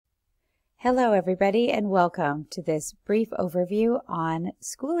Hello everybody and welcome to this brief overview on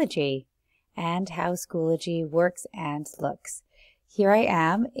Schoology and how Schoology works and looks. Here I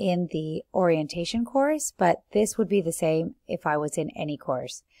am in the orientation course, but this would be the same if I was in any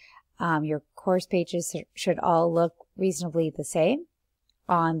course. Your course pages should all look reasonably the same.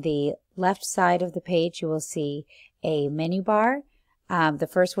 On the left side of the page you will see a menu bar. The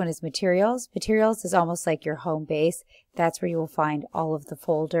first one is Materials. Materials is almost like your home base. That's where you will find all of the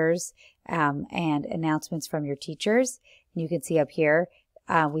folders and announcements from your teachers. And you can see up here,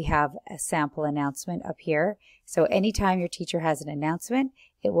 we have a sample announcement up here. So anytime your teacher has an announcement,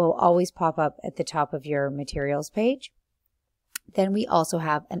 it will always pop up at the top of your materials page. Then we also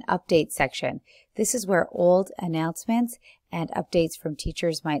have an update section. This is where old announcements and updates from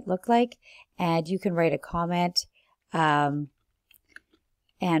teachers might look like. And you can write a comment and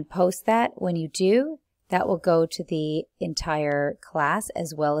post that. When you do, that will go to the entire class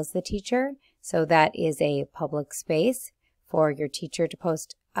as well as the teacher. So that is a public space for your teacher to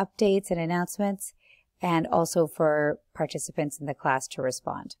post updates and announcements, and also for participants in the class to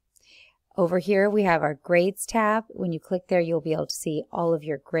respond. Over here we have our grades tab. When you click there, you'll be able to see all of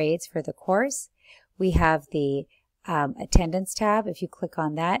your grades for the course. We have the attendance tab. If you click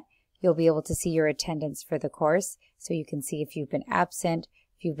on that, you'll be able to see your attendance for the course. So you can see if you've been absent,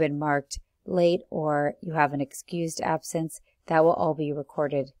 if you've been marked late, or you have an excused absence. That will all be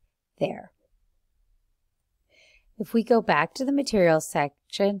recorded there. If we go back to the materials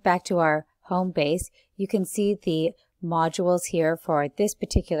section, back to our home base, you can see the modules here for this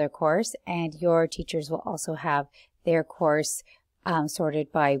particular course, and your teachers will also have their course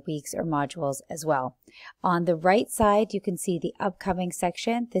sorted by weeks or modules as well. On the right side, you can see the upcoming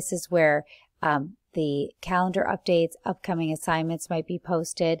section. This is where the calendar updates, upcoming assignments might be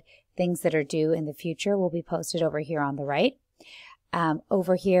posted. Things that are due in the future will be posted over here on the right.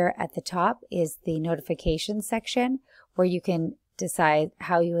 Over here at the top is the notifications section, where you can decide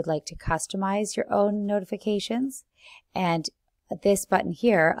how you would like to customize your own notifications. And this button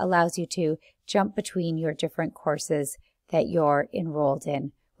here allows you to jump between your different courses that you're enrolled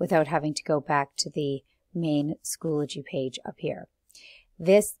in without having to go back to the main Schoology page up here.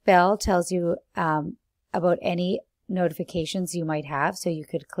 This bell tells you about any notifications you might have, so you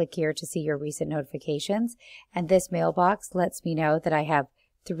could click here to see your recent notifications. And this mailbox lets me know that I have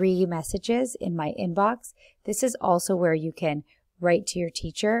 3 messages in my inbox. This is also where you can write to your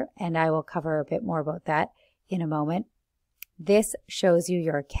teacher, and I will cover a bit more about that in a moment. This shows you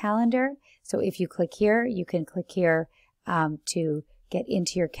your calendar. So if you click here, you can click here to get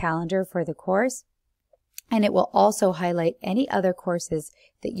into your calendar for the course. And it will also highlight any other courses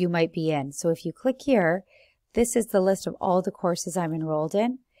that you might be in. So if you click here, this is the list of all the courses I'm enrolled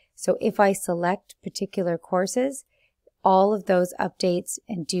in. So if I select particular courses, all of those updates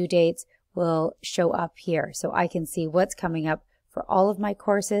and due dates will show up here. So I can see what's coming up for all of my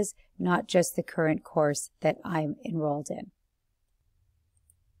courses, not just the current course that I'm enrolled in.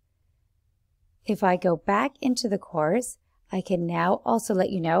 If I go back into the course, I can now also let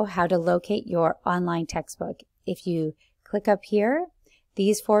you know how to locate your online textbook. If you click up here,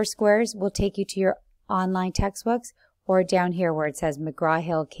 these 4 squares will take you to your online textbooks, or down here where it says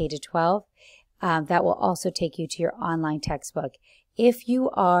McGraw-Hill K-12, that will also take you to your online textbook. If you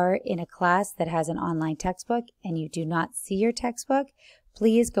are in a class that has an online textbook and you do not see your textbook,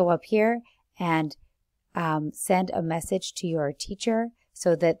 please go up here and send a message to your teacher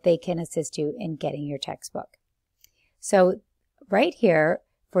so that they can assist you in getting your textbook. So right here,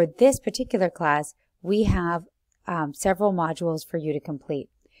 for this particular class, we have several modules for you to complete.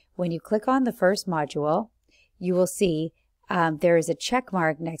 When you click on the first module, you will see there is a check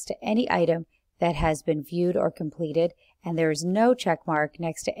mark next to any item that has been viewed or completed, and there is no check mark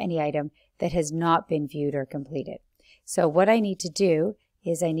next to any item that has not been viewed or completed. So what I need to do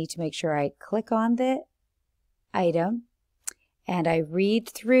is I need to make sure I click on the item and I read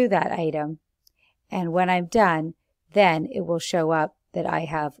through that item, and when I'm done, then it will show up that I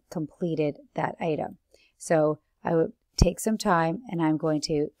have completed that item. So I would take some time, and I'm going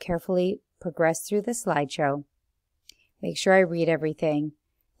to carefully progress through the slideshow. Make sure I read everything.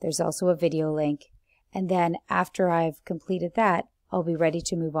 There's also a video link. And then after I've completed that, I'll be ready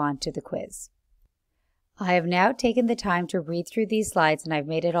to move on to the quiz. I have now taken the time to read through these slides, and I've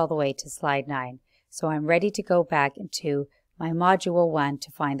made it all the way to slide 9. So I'm ready to go back into my module 1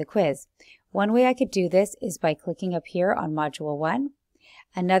 to find the quiz. One way I could do this is by clicking up here on module 1.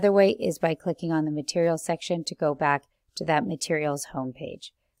 Another way is by clicking on the materials section to go back to that materials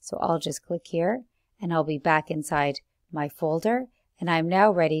homepage. So I'll just click here and I'll be back inside my folder, and I'm now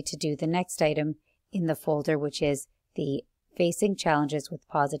ready to do the next item in the folder, which is the Facing Challenges with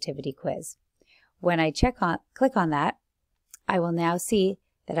Positivity quiz. When I click on that, I will now see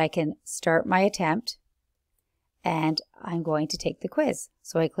that I can start my attempt, and I'm going to take the quiz.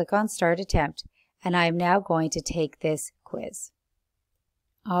 So I click on Start Attempt, and I'm now going to take this quiz.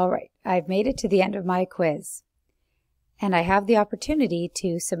 All right, I've made it to the end of my quiz, and I have the opportunity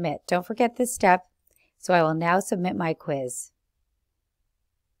to submit. Don't forget this step, so I will now submit my quiz.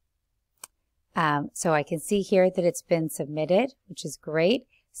 So I can see here that it's been submitted, which is great.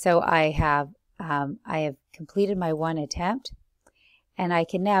 So I have completed my one attempt, and I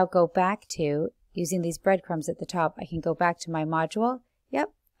can now go back to, using these breadcrumbs at the top, I can go back to my module.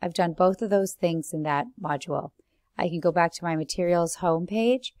 Yep, I've done both of those things in that module. I can go back to my materials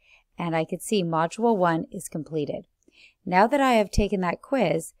homepage, and I can see module 1 is completed. Now that I have taken that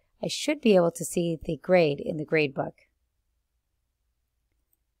quiz, I should be able to see the grade in the gradebook.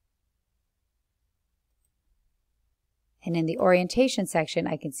 And in the orientation section,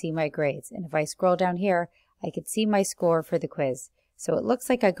 I can see my grades. And if I scroll down here, I can see my score for the quiz. So it looks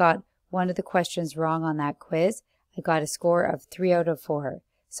like I got one of the questions wrong on that quiz. I got a score of 3 out of 4.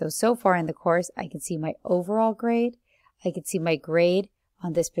 So far in the course, I can see my overall grade. I can see my grade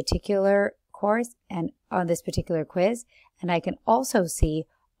on this particular course and on this particular quiz. And I can also see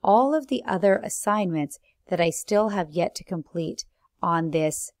all of the other assignments that I still have yet to complete on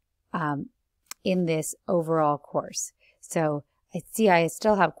this, in this overall course. So I see I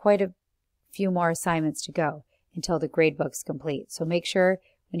still have quite a few more assignments to go until the gradebook's complete. So make sure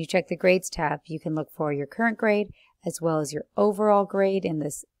when you check the grades tab, you can look for your current grade as well as your overall grade in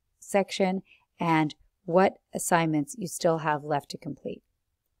this section and what assignments you still have left to complete.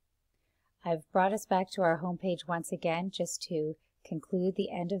 I've brought us back to our homepage once again just to conclude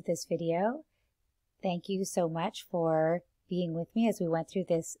the end of this video. Thank you so much for being with me as we went through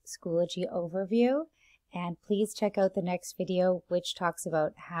this Schoology overview. And please check out the next video, which talks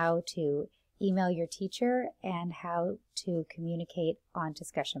about how to email your teacher and how to communicate on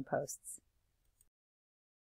discussion posts.